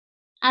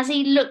As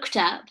he looked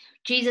up,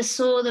 Jesus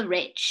saw the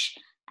rich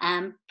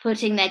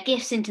putting their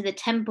gifts into the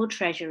temple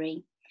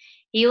treasury.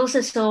 He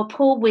also saw a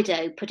poor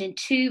widow put in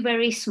 2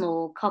 very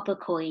small copper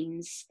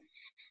coins.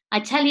 I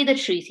tell you the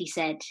truth, he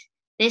said,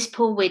 this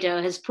poor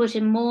widow has put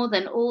in more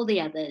than all the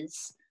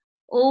others.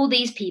 All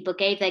these people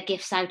gave their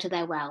gifts out of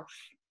their wealth,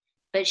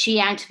 but she,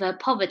 out of her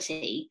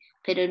poverty,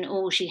 put in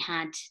all she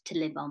had to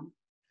live on.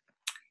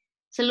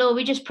 So, Lord,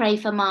 we just pray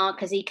for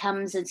Mark as he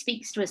comes and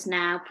speaks to us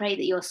now. Pray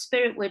that your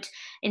Spirit would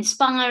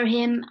inspire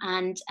him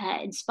and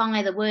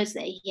inspire the words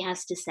that he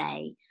has to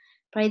say.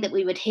 Pray that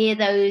we would hear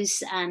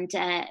those and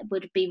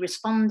would be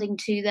responding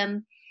to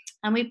them.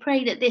 And we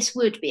pray that this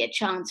would be a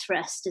chance for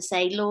us to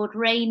say, Lord,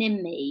 reign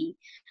in me,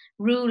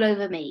 rule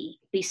over me,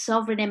 be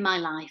sovereign in my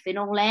life, in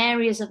all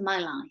areas of my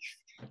life,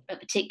 but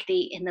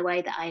particularly in the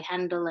way that I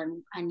handle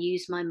and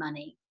use my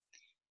money.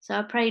 So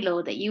I pray,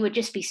 Lord, that you would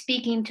just be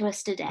speaking to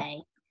us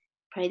today.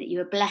 Pray that you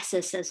would bless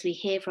us as we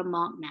hear from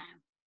Mark now.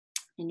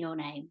 In your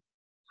name,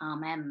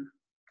 amen.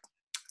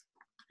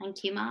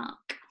 Thank you, Mark.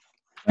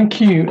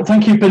 Thank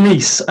you,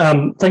 Bernice.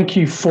 Thank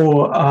you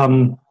for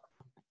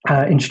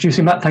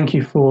introducing that. Thank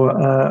you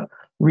for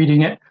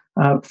reading it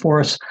for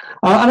us.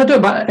 And I don't know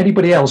about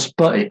anybody else,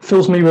 but it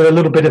fills me with a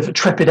little bit of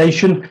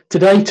trepidation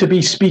today to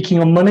be speaking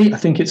on money. I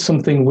think it's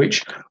something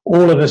which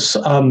all of us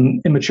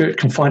in the church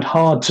can find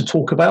hard to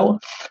talk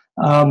about.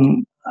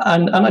 And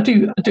I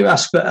do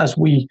ask that as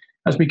we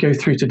go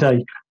through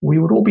today, we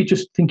would all be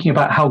just thinking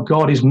about how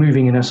God is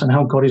moving in us and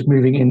how God is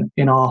moving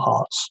in our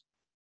hearts.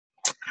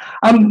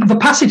 The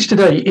passage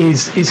today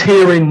is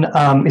here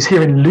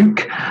in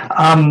Luke,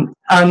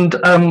 and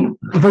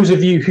those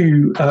of you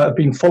who have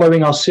been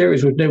following our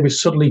series would know we've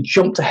suddenly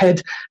jumped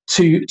ahead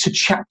to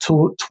chapter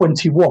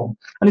 21,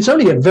 and it's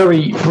only a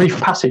very brief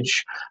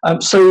passage,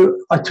 so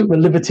I took the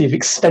liberty of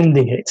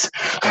extending it,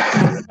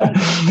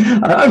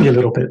 only a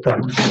little bit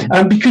though,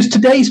 because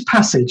today's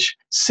passage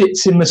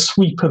sits in the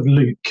sweep of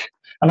Luke.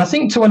 And I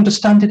think to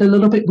understand it a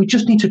little bit, we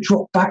just need to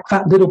drop back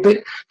that little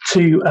bit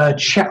to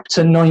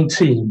chapter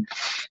 19.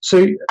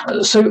 So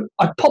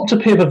I popped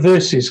up here the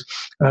verses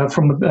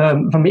from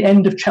the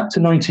end of chapter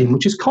 19,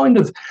 which is kind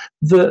of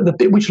the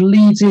bit which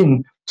leads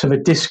in to the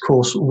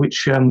discourse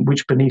which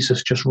Bernice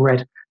has just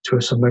read to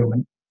us a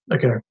moment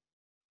ago.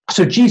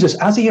 So Jesus,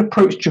 as he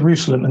approached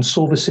Jerusalem and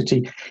saw the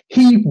city,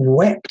 he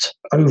wept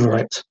over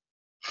it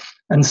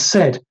and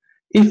said,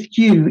 "If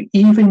you,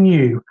 even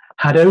you,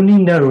 had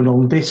only known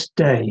on this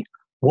day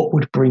what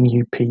would bring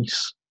you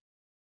peace."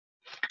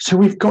 So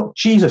we've got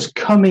Jesus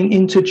coming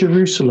into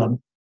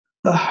Jerusalem,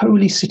 the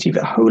holy city,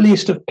 the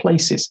holiest of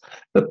places,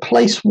 the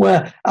place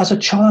where, as a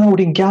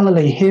child in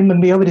Galilee, him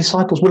and the other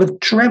disciples would have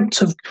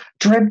dreamt of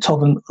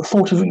and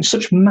thought of in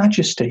such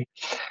majesty.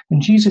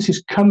 And Jesus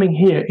is coming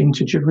here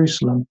into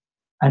Jerusalem,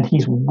 and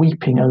he's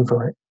weeping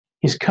over it.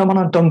 He's come on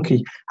a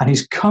donkey, and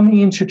he's coming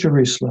into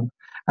Jerusalem.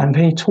 And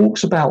then he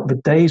talks about the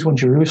days when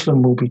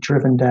Jerusalem will be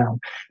driven down,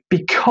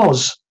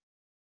 because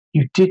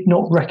you did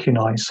not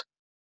recognize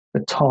the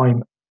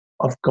time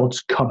of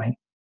God's coming.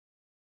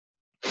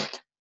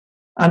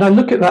 And I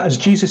look at that as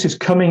Jesus is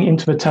coming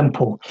into the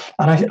temple.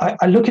 And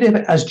I look at it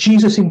as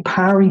Jesus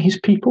empowering his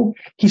people.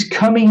 He's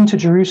coming into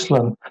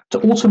Jerusalem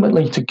to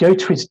ultimately to go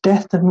to his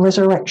death and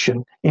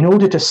resurrection in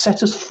order to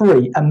set us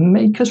free and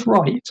make us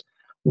right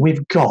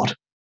with God.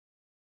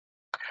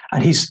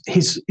 And his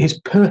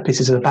purpose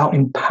is about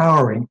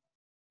empowering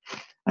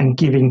and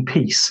giving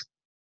peace.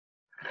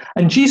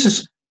 And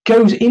Jesus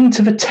goes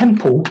into the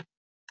temple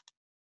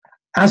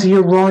as he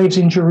arrives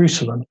in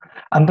Jerusalem.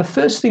 And the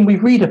first thing we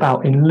read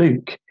about in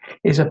Luke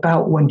is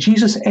about when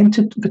Jesus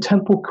entered the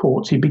temple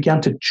courts, he began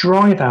to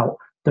drive out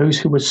those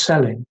who were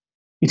selling.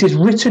 It is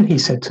written, he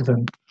said to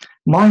them,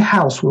 "My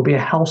house will be a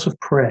house of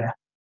prayer,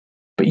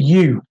 but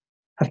you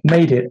have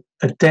made it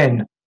a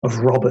den of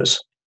robbers."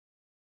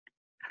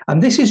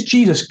 And this is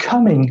Jesus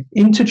coming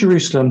into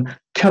Jerusalem,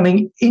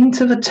 coming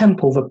into the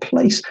temple, the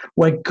place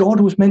where God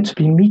was meant to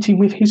be meeting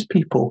with his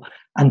people,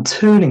 and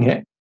turning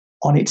it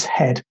on its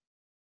head.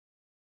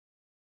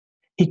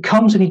 He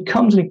comes and he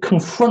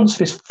confronts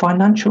this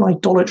financial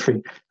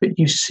idolatry that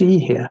you see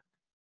here.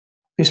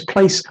 This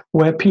place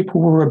where people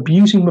were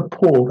abusing the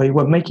poor. They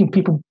were making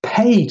people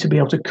pay to be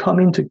able to come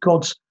into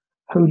God's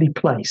holy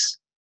place.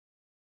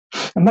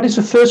 And that is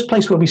the first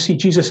place where we see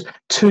Jesus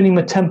turning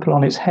the temple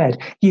on its head.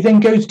 He then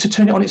goes to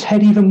turn it on its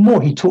head even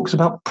more. He talks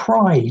about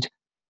pride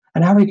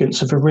and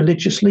arrogance of the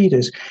religious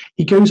leaders.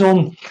 He goes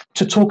on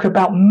to talk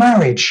about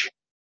marriage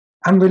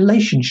and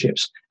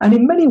relationships. And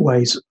in many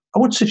ways, I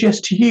would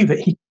suggest to you that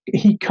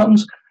he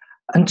comes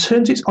and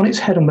turns it on its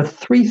head on the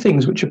 3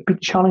 things which are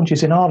big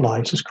challenges in our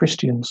lives as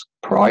Christians: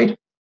 pride,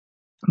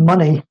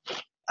 money,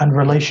 and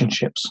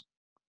relationships.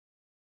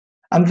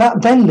 And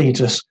that then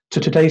leads us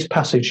to today's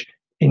passage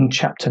in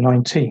chapter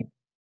 19.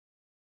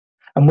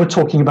 And we're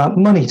talking about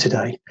money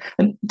today.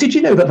 And did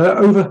you know that there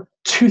are over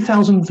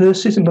 2,000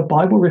 verses in the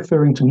Bible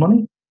referring to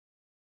money?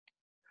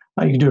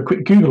 Now you can do a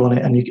quick Google on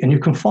it and you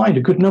can find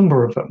a good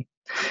number of them.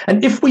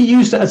 And if we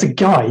use that as a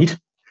guide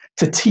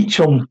to teach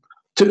on,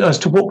 as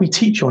to what we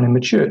teach on in the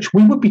church,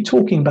 we would be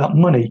talking about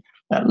money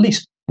at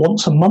least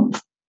once a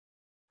month,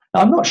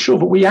 I'm not sure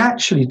that we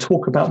actually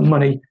talk about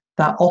money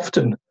that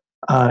often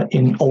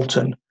in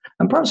Alton.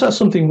 And perhaps that's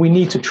something we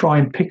need to try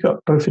and pick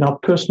up both in our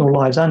personal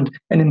lives and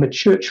in the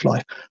church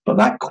life. But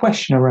that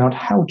question around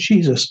how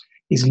Jesus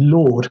is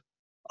Lord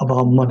of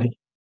our money.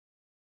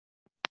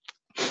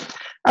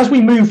 As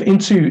we move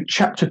into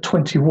chapter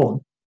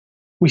 21,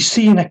 we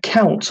see an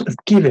account of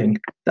giving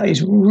that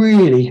is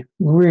really,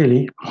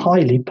 really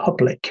highly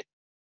public.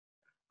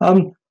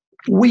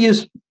 We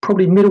as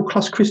probably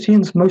middle-class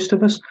Christians, most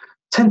of us,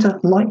 tend to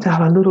like to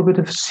have a little bit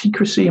of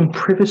secrecy and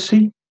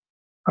privacy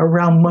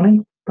around money.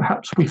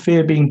 Perhaps we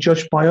fear being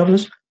judged by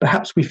others.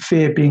 Perhaps we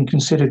fear being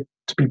considered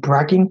to be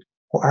bragging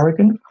or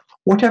arrogant.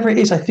 Whatever it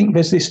is, I think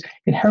there's this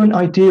inherent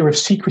idea of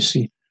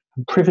secrecy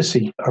and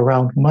privacy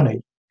around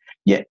money.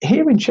 Yet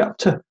here in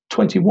chapter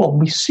 21,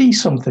 we see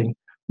something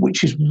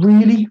which is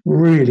really,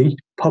 really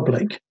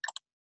public.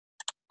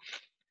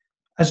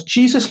 As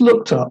Jesus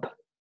looked up,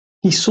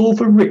 he saw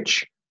the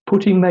rich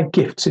putting their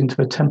gifts into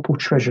the temple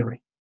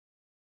treasury.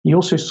 He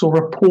also saw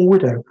a poor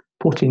widow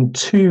put in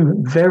 2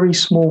 very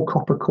small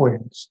copper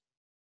coins.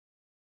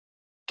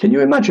 Can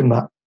you imagine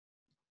that?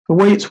 The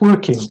way it's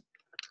working.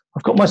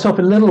 I've got myself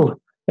a little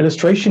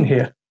illustration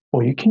here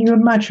for you. Can you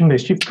imagine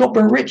this? You've got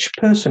the rich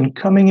person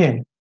coming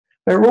in.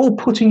 They're all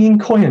putting in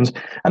coins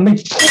and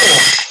they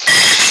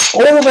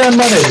pour all their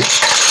money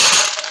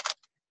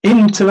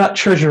into that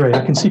treasury.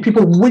 I can see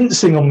people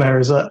wincing on there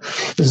as it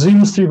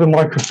zooms through the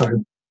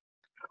microphone.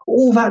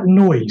 All that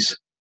noise,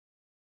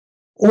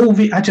 all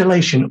the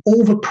adulation,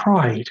 all the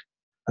pride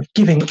of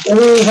giving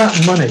all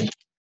that money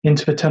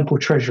into the temple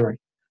treasury.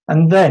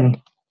 And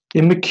then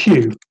in the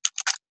queue,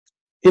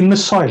 in the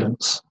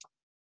silence,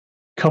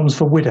 comes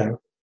the widow.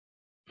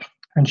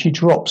 And she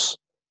drops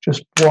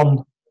just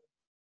 1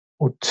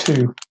 or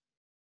 2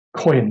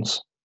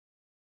 coins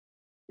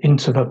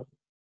into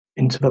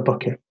the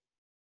bucket.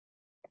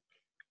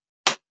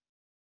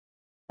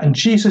 And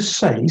Jesus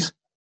says,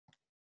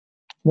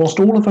 whilst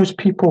all of those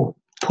people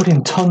put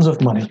in tons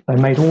of money, they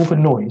made all the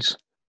noise,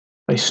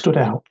 they stood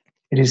out.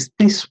 It is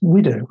this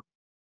widow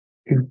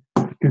who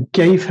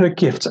gave her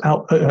gifts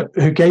out,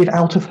 who gave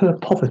out of her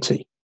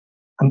poverty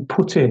and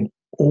put in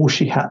all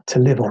she had to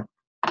live on.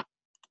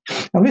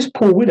 Now, this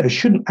poor widow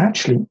shouldn't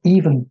actually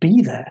even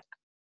be there.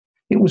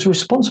 It was a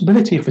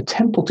responsibility of the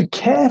temple to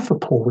care for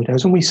poor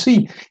widows. And we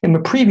see in the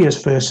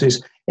previous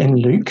verses in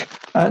Luke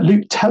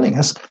telling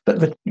us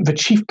that the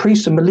chief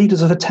priests and the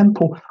leaders of the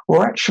temple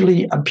were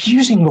actually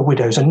abusing the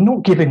widows and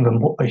not giving them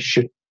what they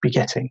should be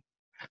getting.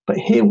 But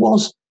here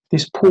was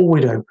this poor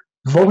widow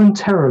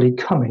voluntarily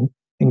coming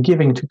and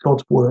giving to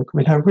God's work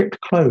with her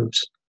ripped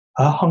clothes,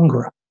 her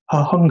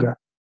hunger.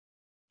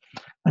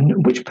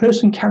 And which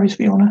person carries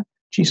the honor?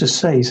 Jesus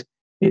says,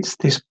 it's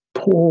this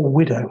poor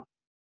widow.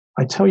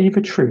 I tell you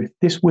the truth,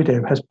 this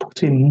widow has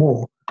put in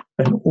more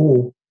than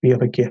all the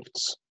other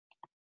gifts.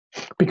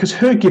 Because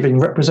her giving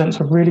represents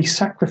a really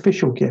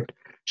sacrificial gift.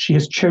 She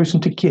has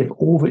chosen to give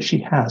all that she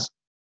has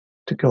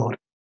to God.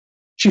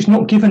 She's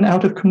not given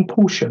out of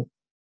compulsion.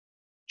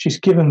 She's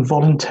given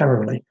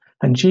voluntarily,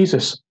 and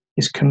Jesus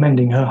is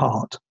commending her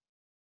heart.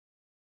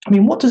 I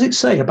mean, what does it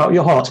say about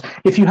your heart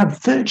if you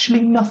have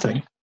virtually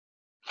nothing,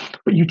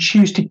 but you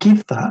choose to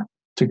give that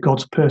to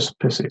God's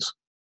purposes?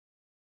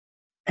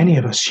 Any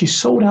of us, she's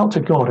sold out to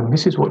God, and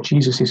this is what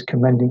Jesus is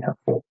commending her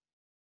for.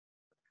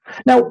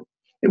 Now,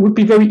 it would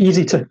be very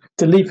easy to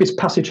leave this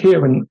passage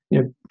here and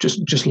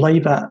just lay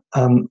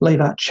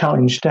that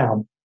challenge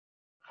down.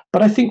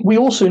 But I think we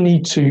also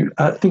need to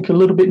think a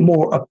little bit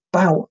more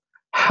about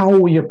how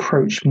we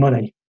approach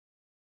money.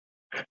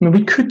 I mean,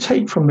 we could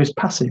take from this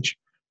passage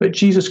that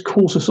Jesus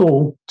calls us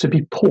all to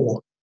be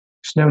poor.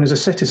 It's known as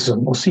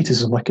asceticism or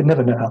cetism. I can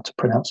never know how to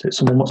pronounce it.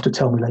 Someone wants to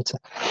tell me later.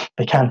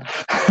 They can.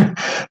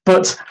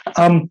 But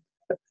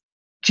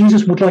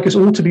Jesus would like us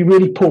all to be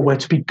really poor, where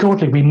to be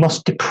godly, we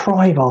must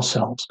deprive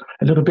ourselves,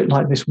 a little bit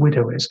like this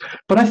widow is.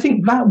 But I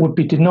think that would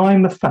be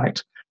denying the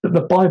fact that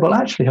the Bible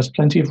actually has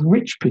plenty of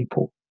rich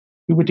people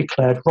who were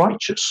declared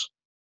righteous.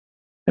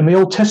 In the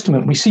Old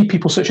Testament, we see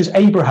people such as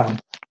Abraham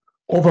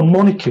or the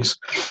monarchies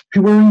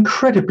who were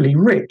incredibly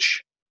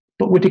rich,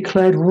 but were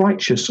declared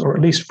righteous, or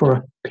at least for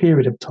a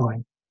period of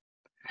time.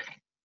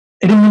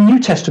 And in the New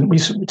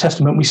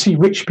Testament, we see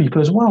rich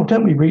people as well,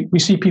 don't we? We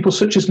see people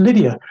such as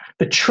Lydia,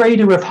 the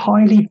trader of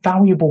highly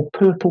valuable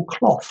purple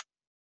cloth,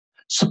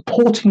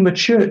 supporting the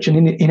church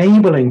and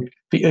enabling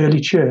the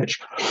early church.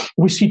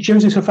 We see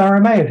Joseph of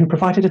Arimathea, who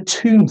provided a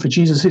tomb for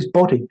Jesus'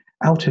 body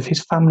out of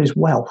his family's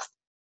wealth.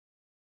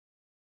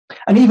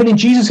 And even in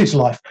Jesus'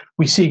 life,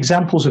 we see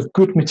examples of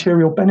good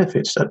material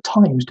benefits at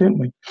times, don't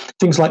we?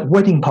 Things like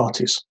wedding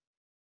parties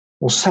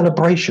or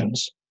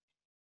celebrations.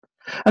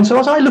 And so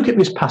as I look at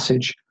this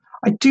passage,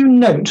 I do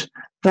note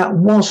that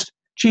whilst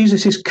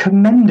Jesus is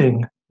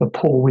commending the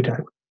poor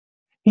widow,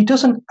 he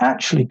doesn't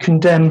actually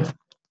condemn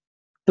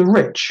the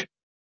rich,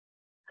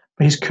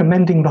 but he's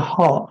commending the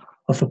heart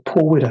of the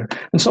poor widow.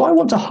 And so I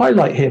want to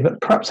highlight here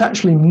that perhaps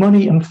actually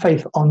money and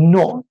faith are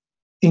not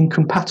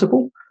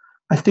incompatible.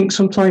 I think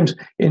sometimes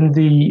in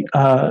the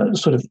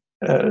sort of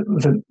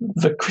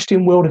the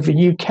Christian world of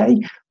the UK,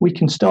 we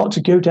can start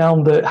to go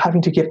down the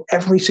having to give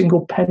every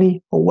single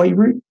penny away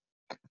route.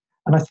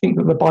 And I think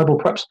that the Bible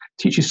perhaps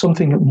teaches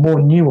something more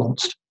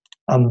nuanced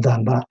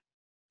than that.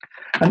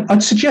 And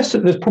I'd suggest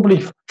that there's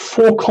probably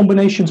 4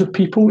 combinations of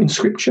people in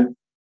Scripture.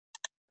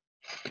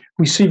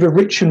 We see the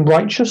rich and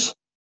righteous,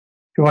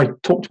 who I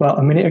talked about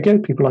a minute ago,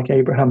 people like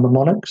Abraham, the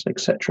monarchs,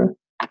 etc.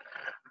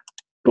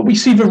 But we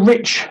see the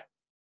rich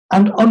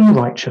and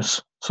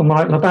unrighteous, someone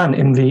like Laban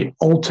in the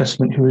Old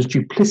Testament who was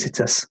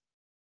duplicitous.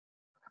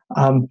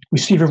 We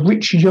see the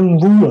rich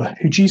young ruler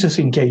who Jesus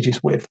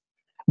engages with.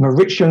 And the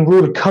rich young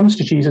ruler comes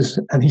to Jesus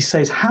and he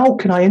says, "How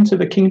can I enter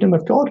the kingdom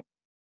of God?"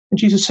 And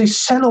Jesus says,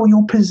 "Sell all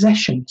your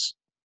possessions,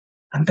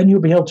 and then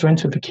you'll be able to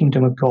enter the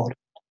kingdom of God."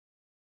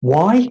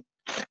 Why?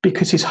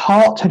 Because his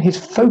heart and his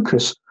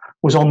focus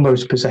was on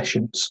those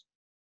possessions.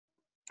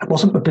 It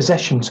wasn't the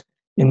possessions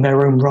in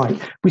their own right.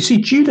 We see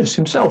Judas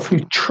himself, who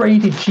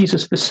traded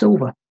Jesus for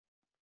silver.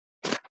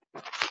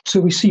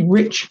 So we see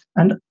rich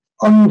and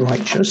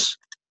unrighteous.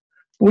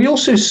 We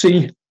also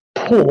see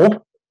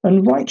poor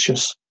and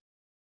righteous.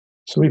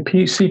 So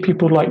we see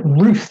people like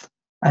Ruth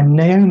and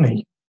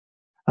Naomi.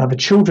 The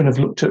children have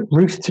looked at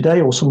Ruth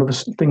today, or some of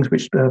the things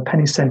which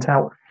Penny sent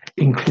out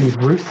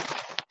include Ruth.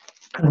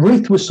 And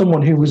Ruth was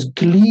someone who was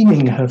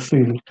gleaning her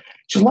food.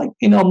 She's like,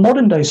 in our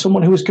modern day,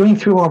 someone who was going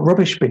through our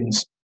rubbish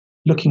bins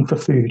looking for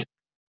food.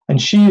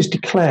 And she is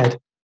declared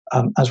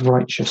as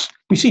righteous.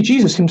 We see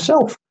Jesus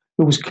himself,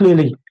 who was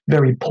clearly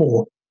very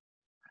poor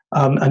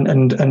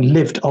and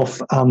lived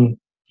off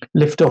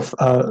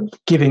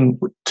giving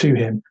to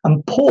him.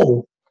 And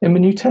Paul, in the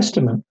New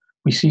Testament,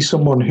 we see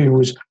someone who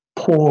was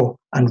poor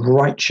and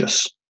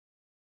righteous.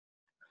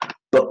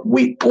 But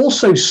we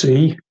also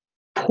see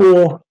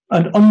poor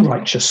and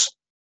unrighteous.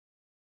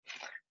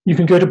 You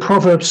can go to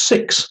Proverbs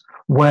 6,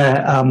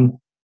 where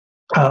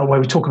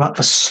we talk about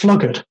the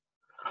sluggard,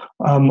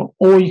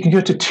 or you can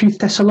go to 2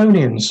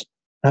 Thessalonians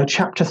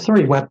chapter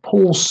 3, where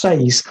Paul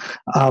says,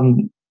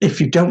 "If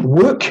you don't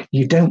work,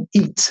 you don't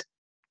eat."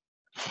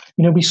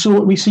 You know,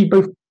 we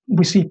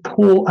see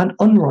poor and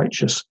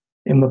unrighteous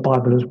in the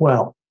Bible as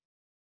well.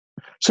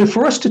 So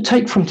for us to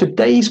take from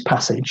today's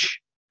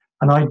passage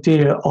an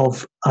idea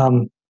of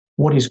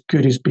what is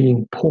good as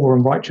being poor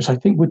and righteous, I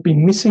think would be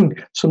missing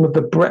some of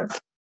the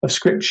breadth of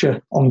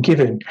Scripture on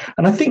giving.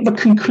 And I think the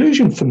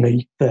conclusion for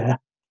me there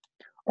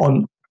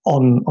on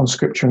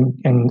Scripture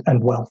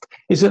and wealth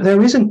is that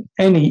there isn't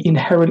any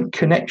inherent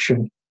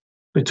connection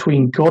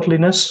between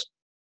godliness,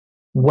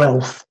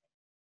 wealth,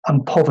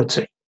 and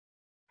poverty.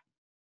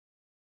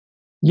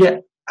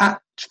 Yet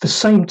at the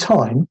same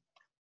time,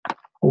 I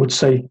would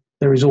say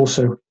there is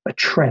also a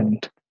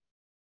trend,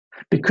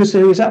 because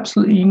there is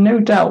absolutely no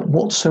doubt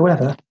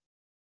whatsoever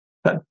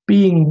that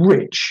being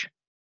rich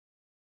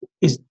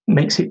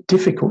makes it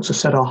difficult to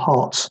set our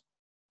hearts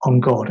on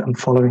God, and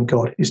following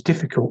God is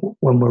difficult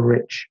when we're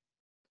rich.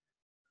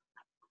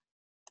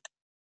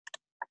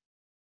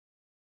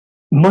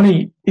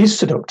 Money is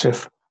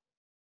seductive.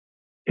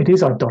 It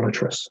is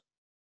idolatrous,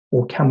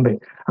 or can be.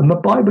 And the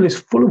Bible is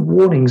full of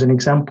warnings and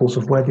examples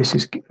of where this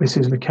is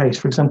the case.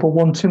 For example,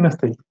 1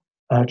 Timothy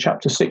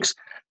chapter 6,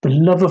 "The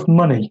love of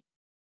money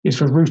is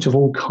the root of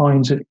all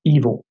kinds of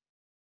evil."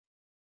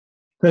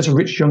 There's a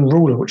rich young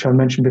ruler, which I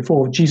mentioned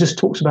before. Jesus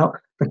talks about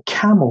the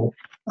camel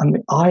and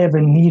the eye of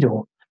a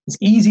needle. It's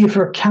easier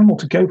for a camel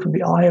to go through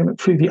the eye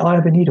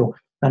of a needle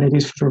than it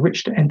is for the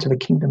rich to enter the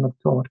kingdom of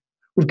God.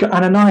 We've got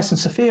Ananias and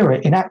Sapphira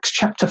in Acts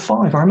chapter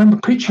 5. I remember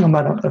preaching on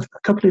that a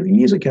couple of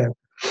years ago,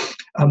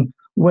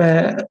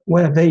 where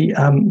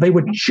they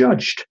were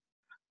judged,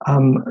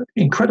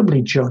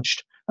 incredibly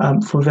judged,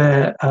 for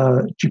their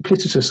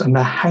duplicitous and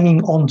their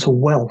hanging on to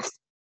wealth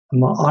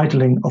and the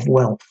idling of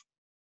wealth.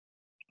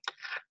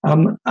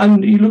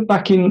 And you look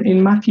back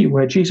in Matthew,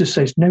 where Jesus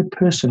says no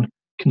person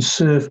can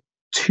serve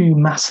 2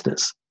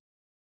 masters.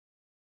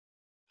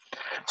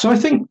 So I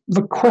think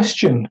the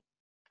question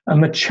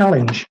and the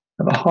challenge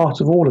at the heart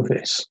of all of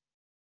this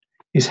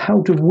is, how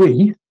do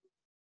we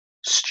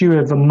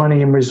steward the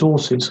money and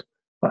resources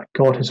that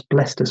God has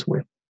blessed us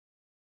with?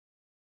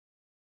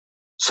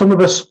 Some of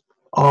us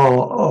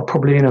are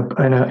probably in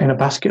a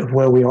basket of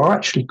where we are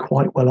actually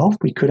quite well off.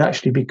 We could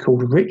actually be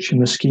called rich in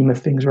the scheme of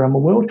things around the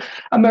world.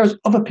 And there's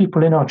other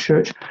people in our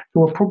church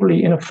who are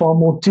probably in a far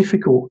more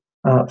difficult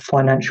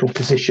financial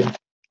position.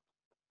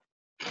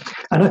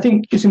 And I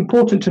think it's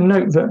important to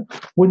note that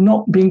we're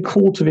not being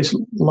called to this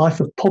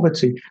life of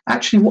poverty.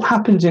 Actually, what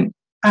happens in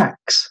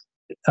Acts,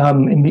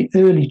 in the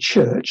early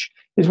church,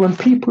 is when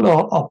people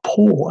are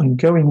poor and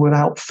going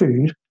without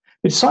food,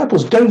 the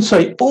disciples don't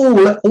say, "Oh,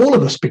 let all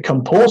of us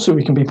become poor so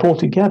we can be poor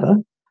together."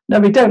 No,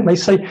 they don't. They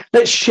say,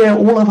 "Let's share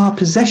all of our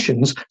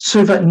possessions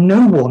so that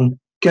no one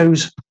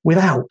goes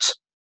without."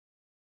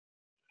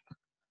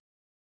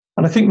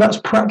 And I think that's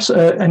perhaps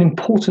an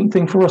important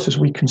thing for us as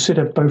we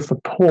consider both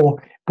the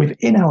poor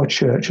within our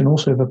church and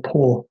also the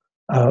poor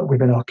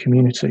within our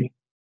community.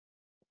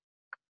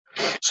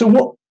 So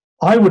what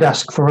I would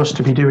ask for us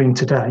to be doing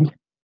today,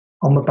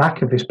 on the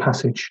back of this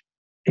passage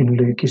in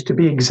Luke, is to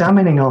be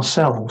examining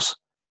ourselves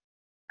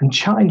and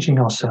challenging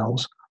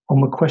ourselves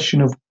on the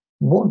question of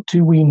what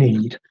do we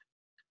need?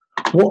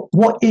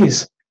 What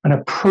is an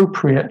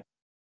appropriate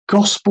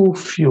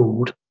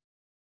gospel-fueled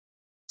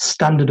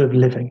standard of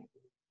living?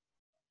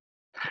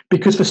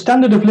 Because the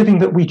standard of living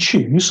that we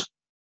choose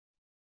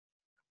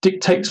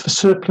dictates the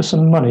surplus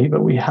of money that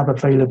we have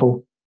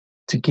available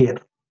to give.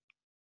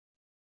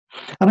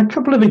 And a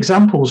couple of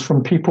examples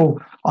from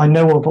people I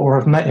know of or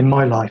have met in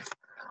my life.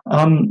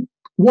 One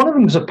of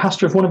them was a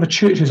pastor of one of the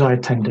churches I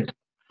attended.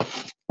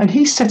 And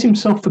he set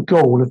himself the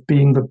goal of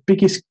being the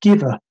biggest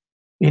giver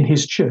in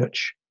his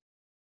church.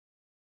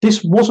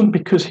 This wasn't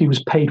because he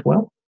was paid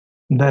well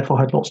and therefore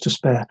had lots to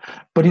spare,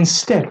 but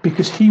instead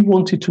because he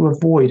wanted to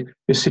avoid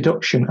the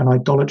seduction and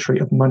idolatry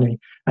of money.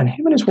 And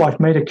him and his wife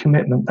made a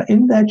commitment that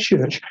in their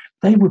church,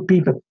 they would be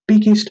the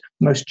biggest,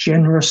 most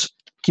generous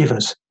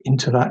givers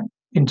into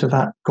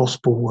that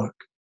gospel work.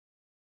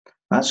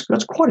 That's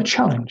quite a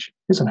challenge,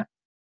 isn't it?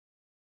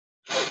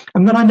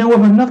 And then I know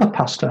of another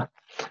pastor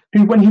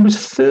who, when he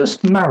was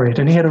first married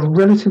and he had a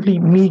relatively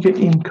meager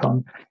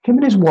income, him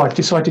and his wife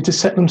decided to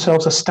set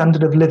themselves a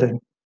standard of living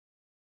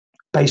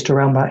based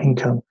around that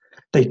income.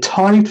 They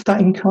tithed that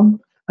income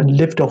and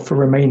lived off the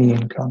remaining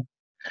income.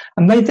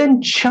 And they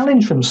then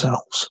challenged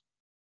themselves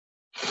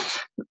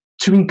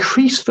to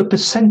increase the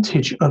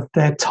percentage of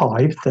their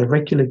tithe, their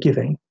regular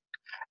giving,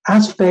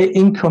 as their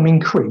income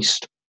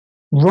increased,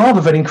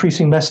 rather than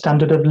increasing their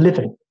standard of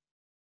living.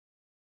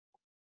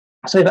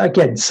 I'll say that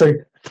again. So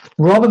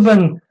rather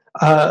than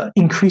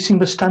increasing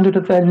the standard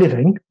of their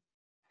living,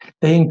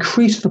 they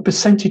increased the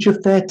percentage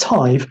of their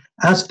tithe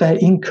as their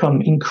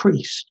income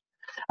increased.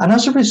 And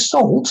as a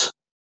result,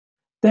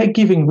 their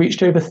giving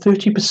reached over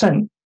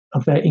 30%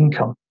 of their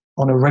income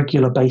on a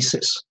regular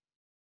basis.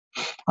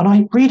 And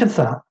I read of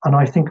that and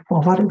I think,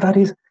 well, that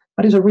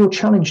is a real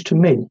challenge to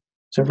me.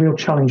 It's a real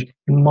challenge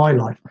in my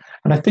life.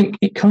 And I think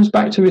it comes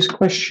back to this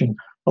question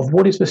of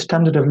what is the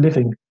standard of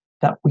living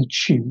that we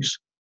choose,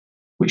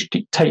 which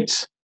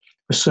dictates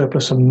the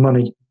surplus of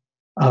money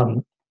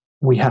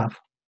we have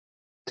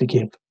to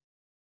give.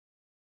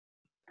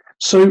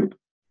 So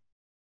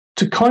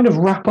to kind of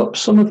wrap up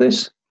some of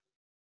this,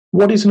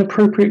 what is an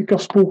appropriate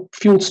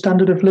gospel-fueled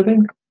standard of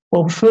living?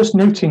 Well, first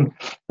noting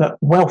that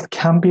wealth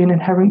can be an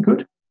inherent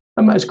good.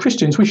 And as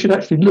Christians, we should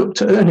actually look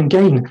to earn and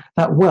gain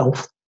that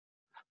wealth,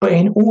 but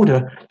in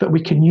order that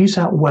we can use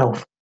that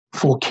wealth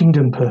for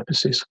kingdom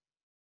purposes.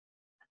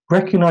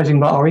 Recognizing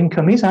that our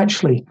income is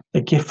actually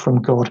a gift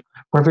from God,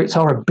 whether it's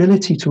our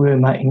ability to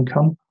earn that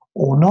income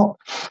or not,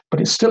 but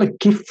it's still a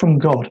gift from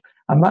God,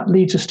 and that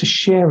leads us to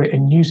share it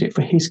and use it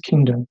for his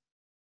kingdom.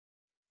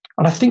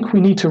 And I think we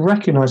need to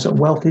recognize that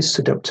wealth is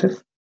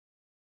seductive,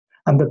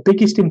 and the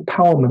biggest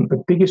empowerment,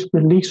 the biggest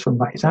release from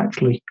that is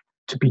actually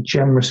to be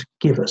generous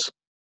givers.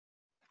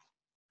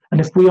 And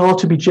if we are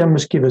to be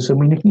generous givers, then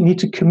we need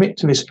to commit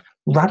to this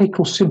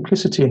radical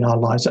simplicity in our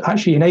lives that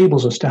actually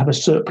enables us to have a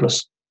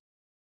surplus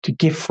to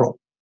give from.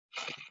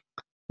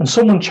 And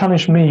someone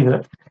challenged me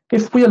that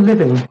if we are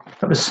living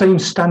at the same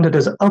standard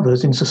as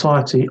others in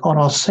society on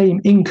our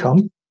same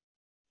income,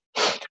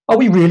 are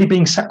we really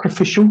being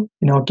sacrificial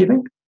in our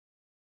giving?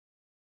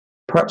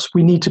 Perhaps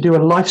we need to do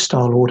a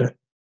lifestyle audit.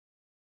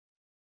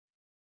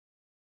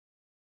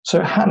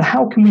 So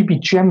how can we be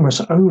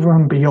generous over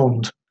and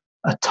beyond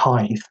a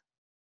tithe,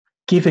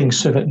 giving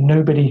so that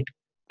nobody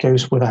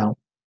goes without?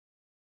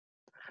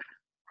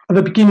 At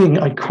the beginning,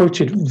 I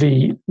quoted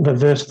the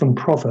verse from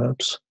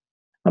Proverbs.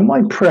 And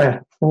my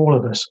prayer for all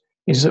of us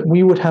is that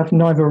we would have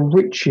neither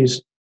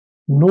riches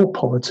nor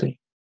poverty.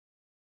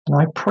 And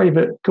I pray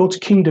that God's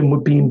kingdom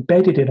would be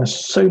embedded in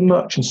us so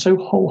much and so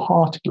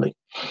wholeheartedly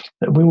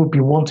that we would be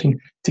wanting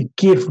to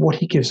give what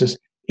he gives us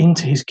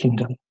into his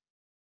kingdom.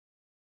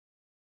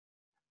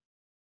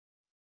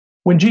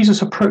 When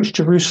Jesus approached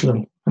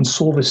Jerusalem and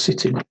saw the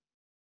city,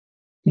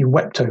 he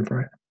wept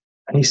over it.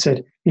 And he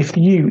said, if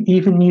you,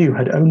 even you,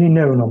 had only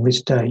known on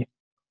this day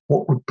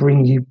what would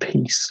bring you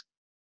peace.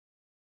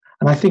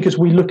 And I think as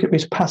we look at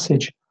this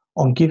passage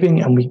on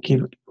giving and we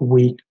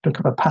look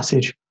at the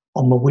passage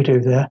on the widow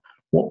there,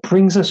 what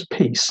brings us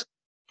peace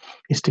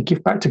is to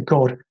give back to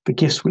God the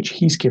gifts which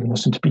he's given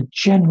us and to be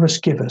generous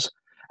givers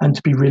and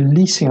to be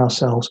releasing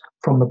ourselves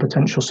from the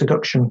potential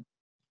seduction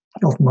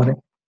of money.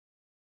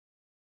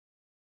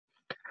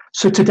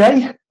 So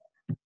today,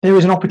 there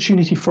is an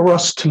opportunity for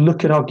us to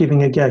look at our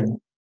giving again.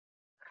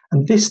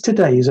 And this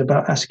today is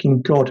about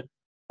asking God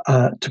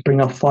to bring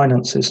our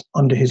finances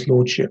under his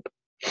lordship.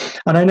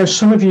 And I know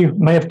some of you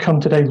may have come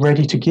today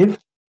ready to give.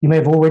 You may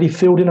have already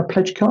filled in a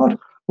pledge card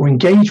or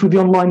engaged with the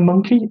Online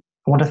Monkey.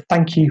 I want to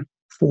thank you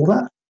for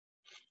that.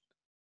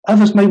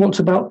 Others may want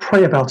to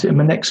pray about it in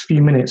the next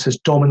few minutes as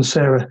Dom and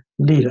Sarah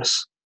lead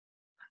us.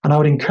 And I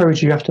would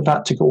encourage you after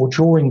that or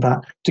during that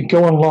to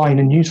go online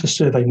and use the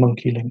Survey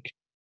Monkey link.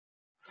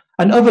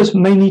 And others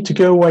may need to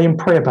go away and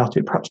pray about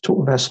it, perhaps talk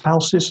with their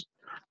spouses,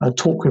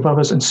 talk with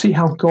others and see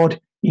how God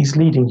is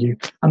leading you.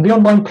 And the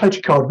online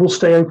pledge card will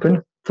stay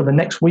open for the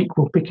next week.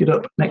 We'll pick it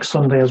up next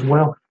Sunday as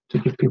well to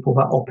give people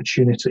that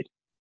opportunity.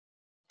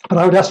 But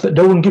I would ask that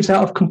no one gives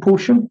out of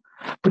compulsion,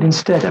 but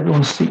instead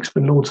everyone seeks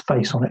the Lord's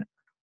face on it.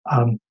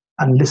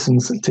 and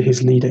listens to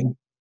his leading.